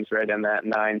take Evans right in that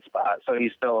 9 spot. So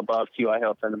he's still above T.Y.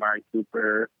 Hilton, Amari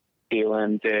Cooper,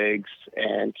 Thielen, Diggs,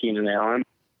 and Keenan Allen.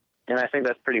 And I think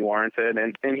that's pretty warranted.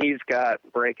 And he's got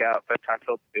breakout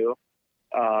potential, too.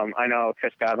 I know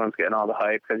Chris Godwin's getting all the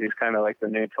hype because he's kind of like the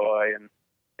new toy.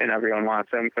 and everyone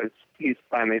wants him because he's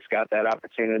finally got that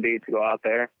opportunity to go out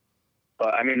there.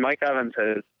 But I mean, Mike Evans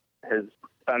has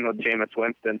been with Jameis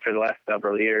Winston for the last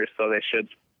several years, so they should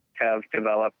have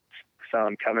developed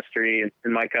some chemistry.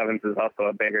 And Mike Evans is also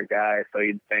a bigger guy, so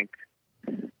you'd think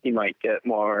he might get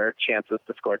more chances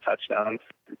to score touchdowns.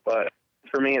 But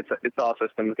for me, it's all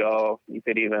systems go. You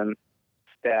could even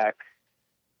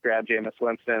grab Jameis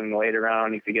Winston later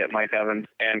round. You could get Mike Evans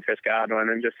and Chris Godwin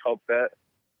and just hope that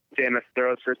Jameis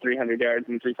throws for 300 yards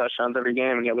and 3 touchdowns every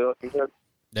game, and you'll be looking good.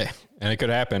 Yeah, and it could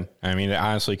happen. I mean, it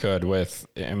honestly could.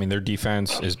 Their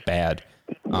defense is bad,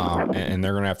 and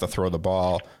they're going to have to throw the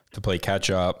ball to play catch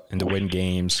up and to win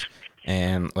games.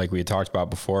 And like we had talked about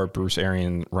before, Bruce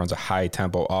Arians runs a high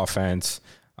tempo offense,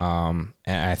 and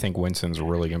I think Winston's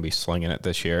really going to be slinging it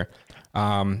this year.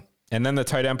 And then the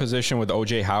tight end position with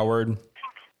O.J. Howard.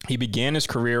 He began his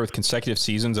career with consecutive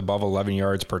seasons above 11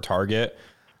 yards per target,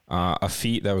 a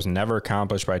feat that was never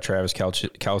accomplished by Travis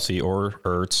Kelce or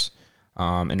Ertz.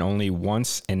 And only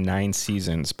once in 9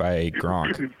 seasons by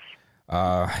Gronk.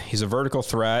 He's a vertical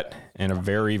threat and a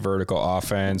very vertical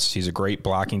offense. He's a great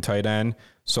blocking tight end,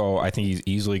 so I think he's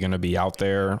easily going to be out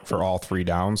there for all 3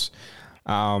 downs.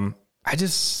 I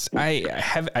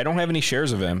don't have any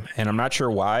shares of him, and I'm not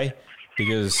sure why,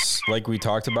 because like we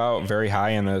talked about, very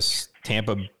high in this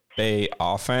Tampa Bay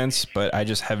offense, but I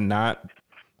have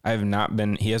not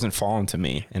been. He hasn't fallen to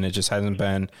me, and it just hasn't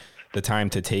been the time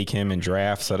to take him in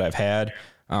drafts that I've had.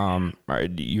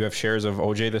 Do you have shares of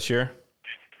OJ this year?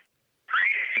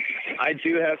 I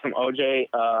do have some OJ,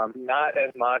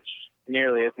 not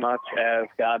nearly as much as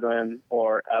Godwin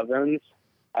or Evans.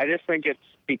 I just think it's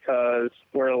because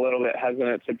we're a little bit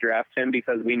hesitant to draft him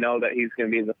because we know that he's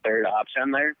going to be the third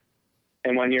option there.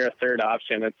 And when you're a third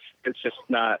option, it's just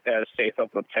not as safe of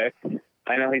a pick.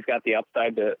 I know he's got the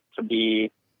upside to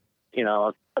be,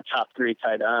 a top 3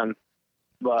 tight end.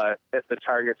 But if the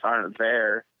targets aren't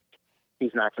there,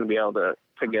 he's not going to be able to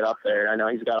get up there. I know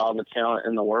he's got all the talent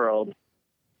in the world,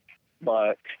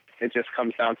 but it just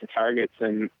comes down to targets.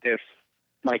 And if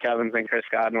Mike Evans and Chris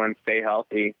Godwin stay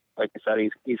healthy, like I said,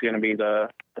 he's going to be the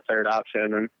third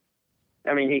option. And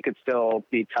I mean, he could still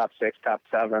be top 6, top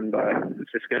 7, but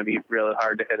it's just going to be really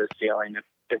hard to hit his ceiling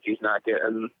if he's not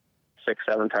getting 6,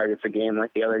 7 targets a game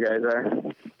like the other guys are.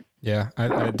 Yeah,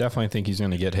 I definitely think he's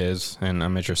going to get his, and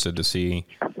I'm interested to see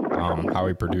how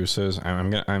he produces.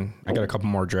 I got a couple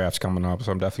more drafts coming up,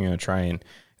 so I'm definitely going to try and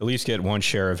at least get one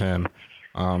share of him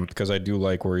because I do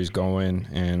like where he's going,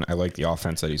 and I like the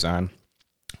offense that he's on.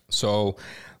 So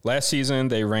last season,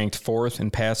 they ranked 4th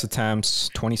in pass attempts,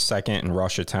 22nd in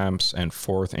rush attempts, and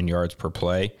 4th in yards per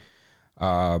play.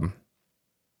 4-7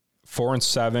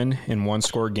 in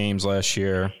one-score games last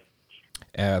year.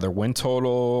 Their win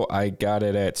total, I got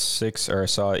it at 6, or I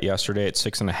saw it yesterday at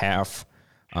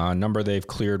 6.5. Number they've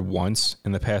cleared once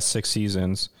in the past 6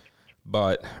 seasons,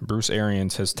 but Bruce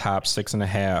Arians has topped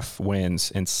 6.5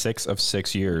 wins in 6 of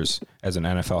 6 years as an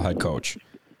NFL head coach.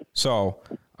 So,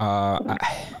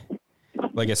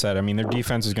 like I said, I mean, their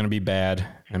defense is going to be bad.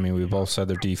 I mean, we both said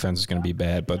their defense is going to be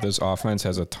bad, but this offense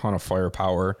has a ton of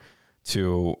firepower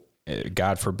to,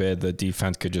 God forbid, the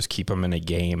defense could just keep them in a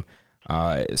game.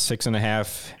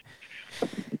 6.5.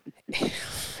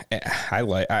 I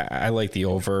like the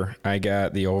over. I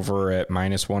got the over at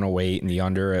 -108 and the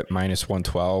under at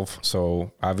 -112.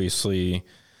 So obviously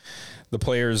the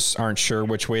players aren't sure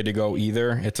which way to go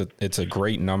either. It's a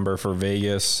great number for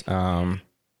Vegas. I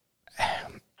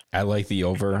like the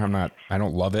over. I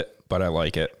don't love it, but I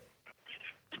like it.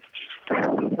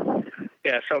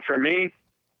 Yeah. So for me,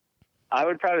 I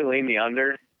would probably lean the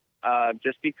under,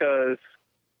 just because,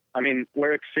 I mean,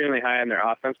 we're extremely high on their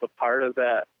offense, but part of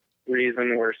that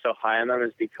reason we're so high on them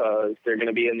is because they're going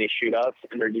to be in these shootouts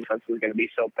and their defense is going to be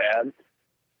so bad.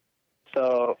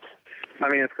 So, I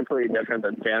mean, it's completely different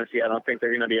than fantasy. I don't think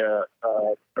they're going to be a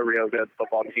real good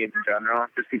football team in general,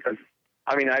 just because,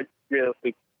 I mean, I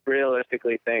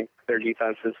realistically think their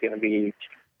defense is going to be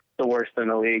the worst in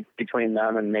the league between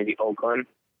them and maybe Oakland.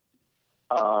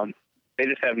 They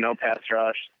just have no pass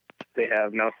rush. They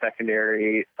have no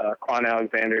secondary. Quan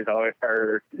Alexander's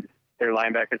their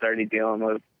linebacker's already dealing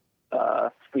with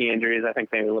knee injuries. I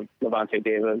think maybe Levante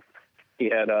David, he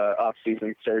had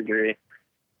off-season surgery.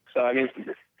 So, I mean,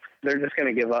 they're just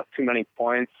going to give up too many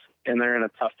points, and they're in a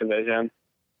tough division.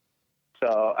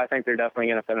 So I think they're definitely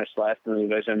going to finish last in the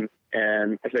division.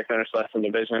 And if they finish last in the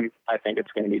division, I think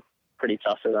it's going to be pretty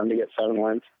tough for them to get 7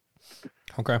 wins.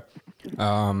 Okay.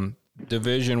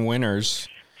 Division winners.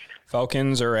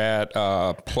 Falcons are at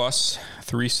plus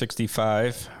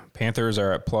 365. Panthers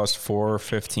are at plus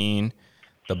 415.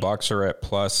 The Bucs are at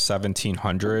plus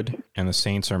 1700, and the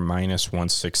Saints are minus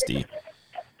 160.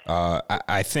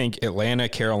 I think Atlanta,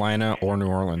 Carolina, or New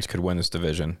Orleans could win this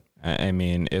division. I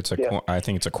mean, I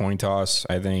think it's a coin toss.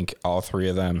 I think all three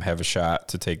of them have a shot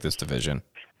to take this division.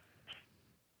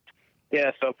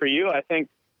 Yeah, so for you, I think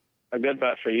a good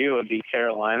bet for you would be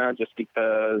Carolina, just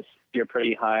because you're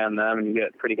pretty high on them and you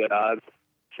get pretty good odds.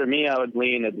 For me, I would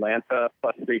lean Atlanta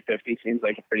plus 350. Seems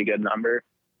like a pretty good number.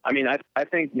 I mean, I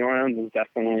think New Orleans is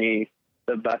definitely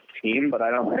the best team, but I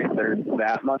don't think they're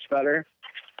that much better.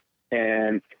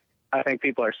 And I think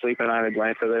people are sleeping on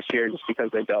Atlanta this year just because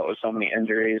they dealt with so many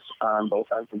injuries on both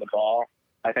ends of the ball.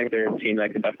 I think they're a team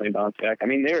that could definitely bounce back. I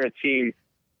mean, they were a team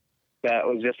that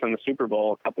was just in the Super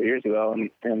Bowl a couple of years ago,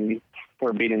 and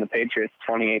we're beating the Patriots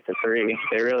 28-3.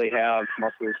 They really have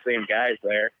most of the same guys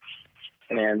there.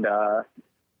 And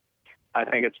I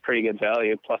think it's pretty good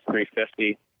value, plus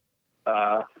 350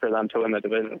 for them to win the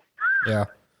division. Yeah.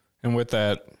 And with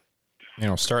that,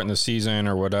 starting the season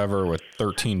or whatever with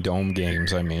 13 dome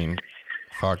games, I mean,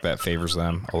 fuck, that favors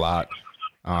them a lot.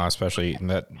 Especially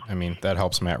that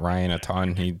helps Matt Ryan a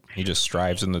ton. He just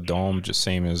strives in the dome, just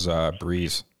same as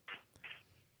Breeze.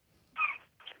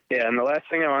 Yeah, and the last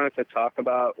thing I wanted to talk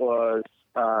about was,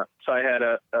 so I had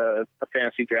a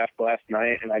fantasy draft last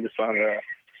night, and I just wanted to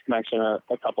mention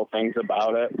a couple things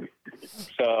about it.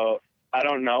 So I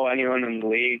don't know anyone in the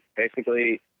league.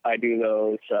 Basically, I do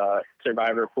those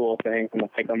survivor pool things and the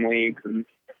pick'em leagues, and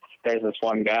there's this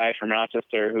one guy from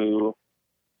Rochester who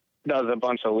does a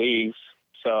bunch of leagues.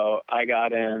 So I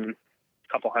got in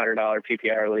a couple $100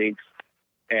 PPR leagues,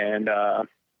 and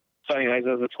so anyways,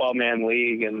 it was a 12-man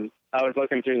league, and I was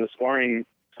looking through the scoring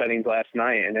settings last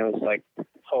night, and it was like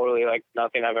totally like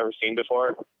nothing I've ever seen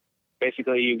before.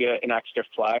 Basically, you get an extra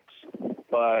flex,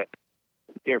 but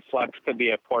your flex could be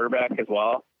a quarterback as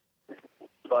well.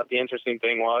 But the interesting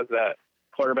thing was that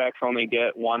quarterbacks only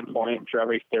get 1 point for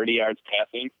every 30 yards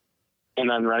passing, and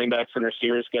then running backs and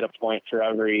receivers get a point for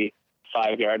every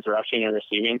 5 yards rushing or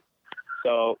receiving.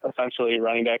 So essentially,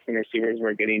 running backs and receivers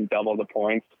were getting double the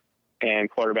points, and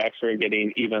quarterbacks were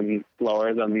getting even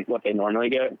lower than what they normally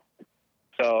get.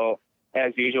 So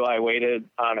as usual, I waited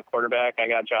on a quarterback. I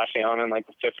got Josh Allen in like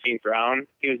the 15th round.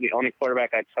 He was the only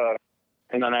quarterback I took.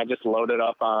 And then I just loaded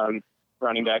up on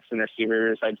running backs and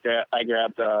receivers. I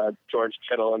grabbed George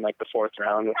Kittle in like the 4th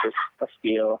round, which was a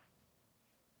steal.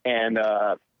 And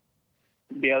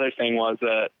the other thing was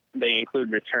that they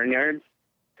include return yards.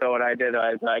 So what I did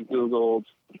is I Googled,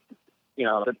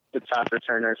 the top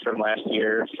returners from last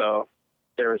year. So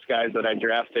there was guys that I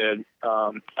drafted.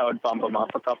 I would bump them up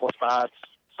a couple spots.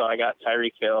 So I got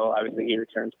Tyreek Hill. Obviously, he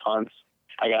returns punts.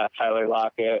 I got Tyler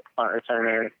Lockett, punt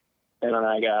returner. And then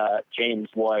I got James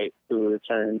White, who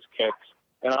returns kicks.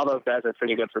 And all those guys are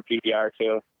pretty good for PPR,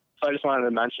 too. So I just wanted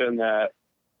to mention that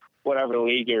whatever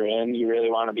league you're in, you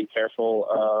really want to be careful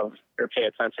of or pay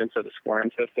attention to the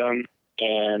scoring system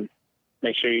and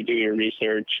make sure you do your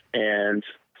research and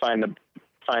find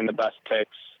the best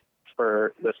picks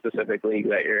for the specific league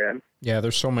that you're in. Yeah,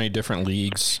 there's so many different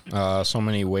leagues, so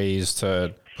many ways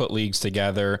to put leagues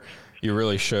together. You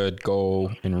really should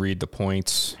go and read the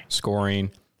points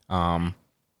scoring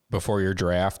before your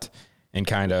draft and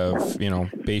kind of,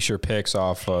 base your picks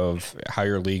off of how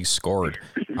your league scored.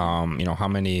 How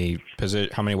many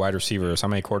wide receivers, how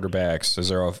many quarterbacks, is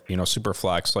there a, super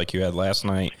flex like you had last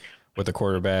night with a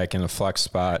quarterback in a flex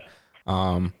spot.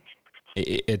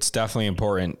 It's definitely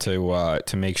important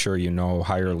to make sure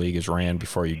how your league is ran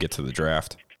before you get to the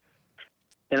draft.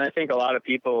 And I think a lot of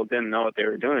people didn't know what they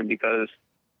were doing because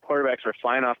quarterbacks were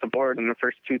flying off the board in the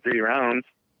first 2-3 rounds.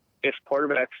 If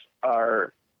quarterbacks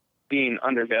are being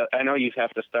undervalued, I know you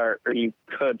have to start, or you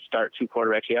could start 2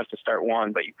 quarterbacks. You have to start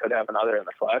one, but you could have another in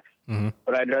the flex. Mm-hmm.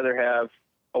 But I'd rather have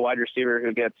a wide receiver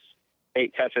who gets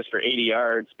 8 catches for 80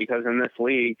 yards because in this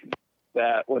league,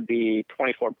 that would be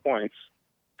 24 points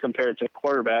compared to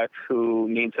quarterbacks who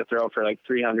need to throw for like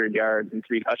 300 yards and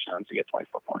 3 touchdowns to get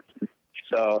 24 points.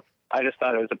 So I just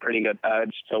thought it was a pretty good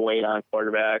edge to wait on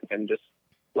quarterback and just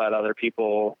let other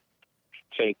people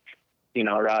take,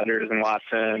 Rodgers and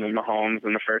Watson and Mahomes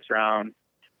in the first round.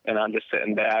 And I'm just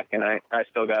sitting back, and I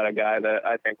still got a guy that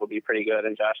I think will be pretty good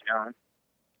in Josh Allen.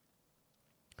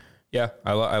 Yeah,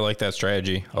 I like that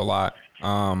strategy a lot.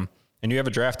 And you have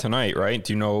a draft tonight, right?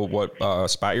 Do you know what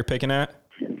spot you're picking at?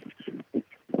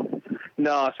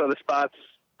 No, so the spots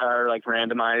are like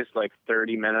randomized like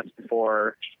 30 minutes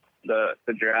before the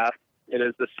draft. It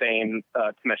is the same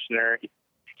commissioner. It's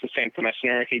the same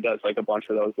commissioner. He does like a bunch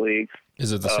of those leagues.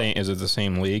 Is it the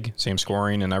same league, same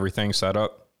scoring and everything set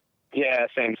up? Yeah,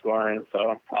 same scoring.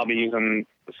 So I'll be using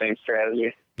the same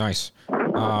strategy. Nice.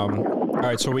 All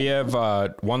right, so we have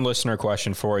one listener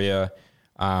question for you.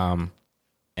 And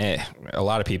a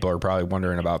lot of people are probably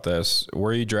wondering about this.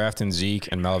 Where are you drafting Zeke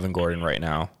and Melvin Gordon right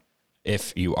now,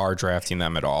 if you are drafting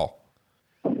them at all?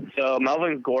 So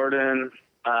Melvin Gordon,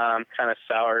 kind of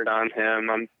soured on him.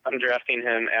 I'm drafting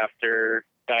him after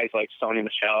guys like Sony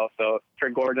Michel. So for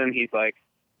Gordon, he's like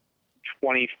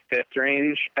 25th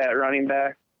range at running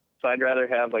back. So I'd rather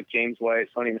have like James White,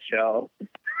 Sony Michel.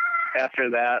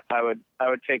 After that, I would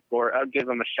take Gordon. I would give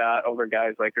him a shot over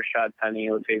guys like Rashad Penny,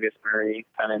 Latavius Murray,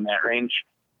 kind of in that range.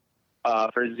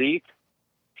 For Zeke,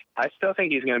 I still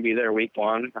think he's going to be there week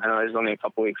one. I know there's only a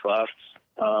couple weeks left.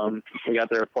 We got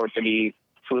the report that he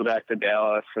flew back to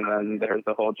Dallas, and then there's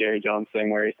the whole Jerry Jones thing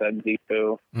where he said Zeke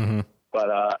too. Mm-hmm.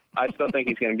 But I still think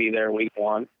he's going to be there week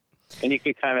one. And you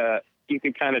could kind of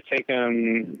take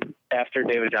him after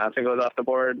David Johnson goes off the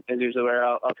board is usually where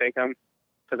I'll take him,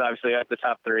 because obviously that's the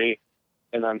top three,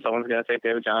 and then someone's going to take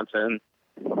David Johnson.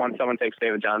 Once someone takes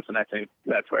David Johnson, I think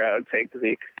that's where I would take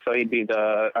Zeke. So he'd be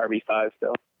the RB5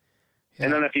 still. Yeah.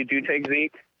 And then if you do take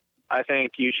Zeke, I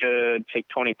think you should take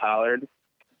Tony Pollard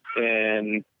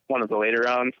in one of the later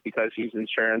rounds, because he's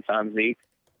insurance on Zeke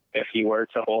if he were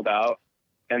to hold out.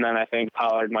 And then I think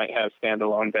Pollard might have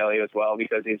standalone value as well,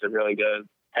 because he's a really good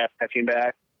pass-catching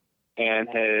back, and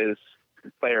his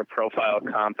player profile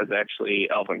comp is actually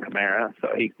Alvin Kamara, so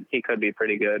he could be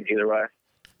pretty good either way.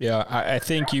 Yeah, I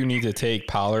think you need to take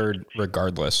Pollard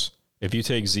regardless. If you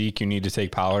take Zeke, you need to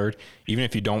take Pollard. Even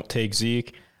if you don't take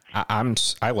Zeke,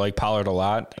 I like Pollard a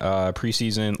lot. Last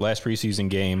preseason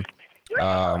game,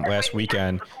 last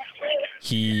weekend,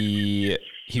 he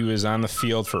was on the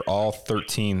field for all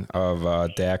 13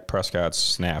 of Dak Prescott's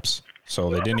snaps. So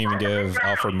they didn't even give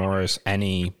Alfred Morris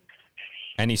any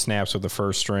snaps with the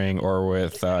first string or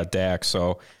with Dak.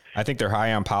 So I think they're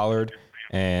high on Pollard,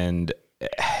 and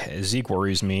Zeke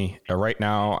worries me. Right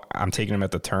now, I'm taking him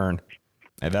at the turn.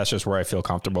 And that's just where I feel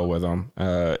comfortable with him,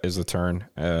 is the turn.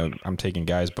 I'm taking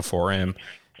guys before him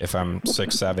if I'm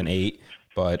 6, 7, 8.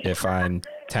 But if I'm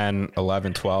 10,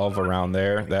 11, 12, around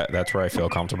there, that's where I feel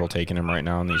comfortable taking him right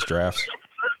now in these drafts.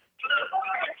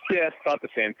 Yeah, it's about the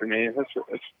same for me. It's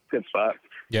a good spot.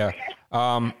 Yeah.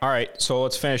 All right. So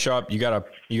let's finish up. You got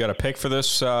a pick for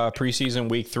this preseason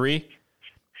week 3?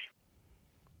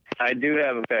 I do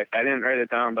have a pick. I didn't write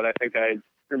it down, but I think I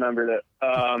remembered it.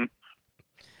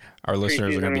 Our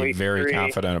listeners are going to be very 3.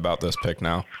 confident about this pick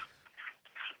now.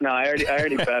 No, I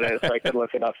already bet it, so I could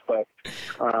look it up quick.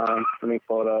 Let me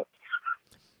pull it up.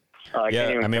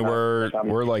 I mean, we're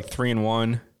like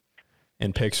 3-1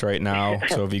 in picks right now.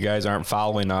 So if you guys aren't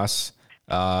following us,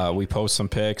 we post some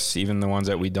picks, even the ones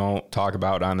that we don't talk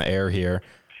about on the air here.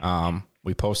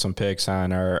 We post some picks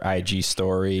on our IG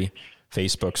story,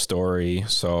 Facebook story.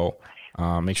 So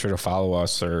make sure to follow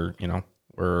us, or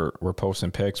we're posting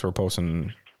picks, we're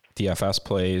posting DFS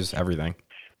plays, everything.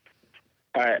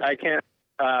 All right, I can't.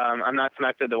 I'm not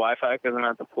connected to Wi-Fi because I'm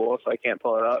at the pool, so I can't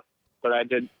pull it up. But I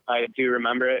do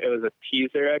remember it. It was a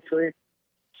teaser, actually.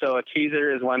 So a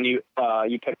teaser is when you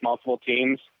pick multiple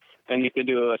teams, and you could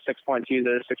do a 6-point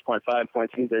teaser,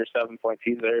 6.5-point teaser, 7-point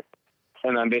teaser,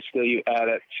 and then basically you add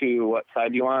it to what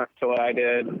side you want. So what I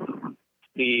did,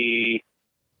 the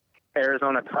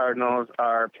Arizona Cardinals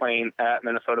are playing at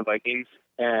Minnesota Vikings,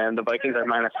 and the Vikings are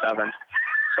 -7.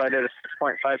 So I did a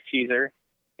 6.5 teaser,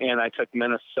 and I took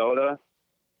Minnesota.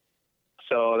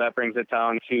 So that brings it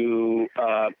down to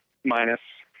minus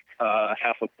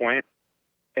half a point.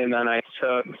 And then I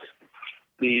took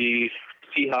the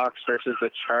Seahawks versus the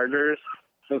Chargers.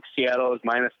 I think Seattle is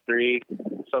 -3,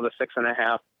 so the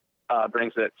 6.5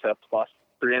 brings it to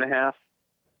 +3.5.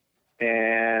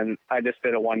 And I just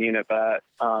did a 1-unit bet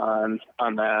on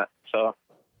that. So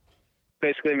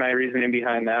basically my reasoning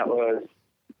behind that was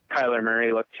Kyler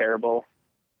Murray looked terrible,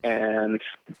 and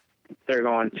they're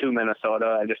going to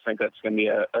Minnesota. I just think that's going to be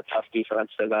a tough defense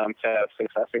for them to have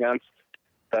success against.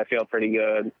 So I feel pretty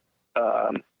good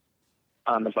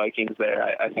on the Vikings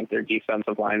there. I think their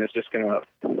defensive line is just going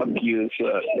to abuse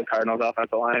the Cardinals'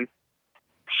 offensive line.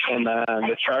 And then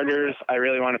the Chargers, I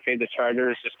really want to fade the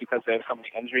Chargers just because they have so many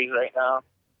injuries right now,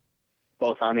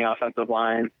 both on the offensive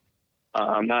line.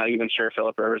 I'm not even sure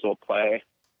Phillip Rivers will play.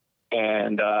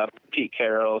 And Pete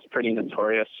Carroll is pretty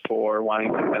notorious for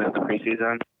wanting to win in the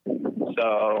preseason.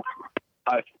 So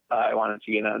I wanted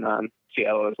to get in on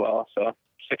Seattle as well. So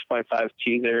 6.5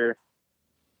 teaser,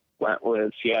 went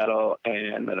with Seattle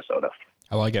and Minnesota.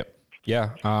 I like it.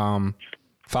 Yeah.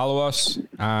 Follow us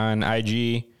on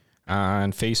IG,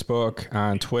 on Facebook,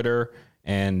 on Twitter,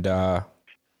 and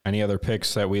any other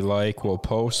picks that we like, we'll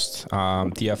post.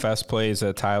 DFS plays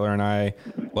that Tyler and I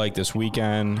like this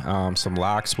weekend. Some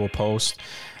locks we'll post.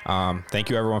 Thank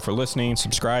you, everyone, for listening,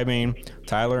 subscribing.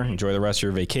 Tyler, enjoy the rest of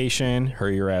your vacation.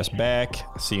 Hurry your ass back.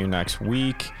 See you next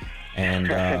week.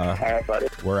 And All right, buddy.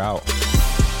 we're out.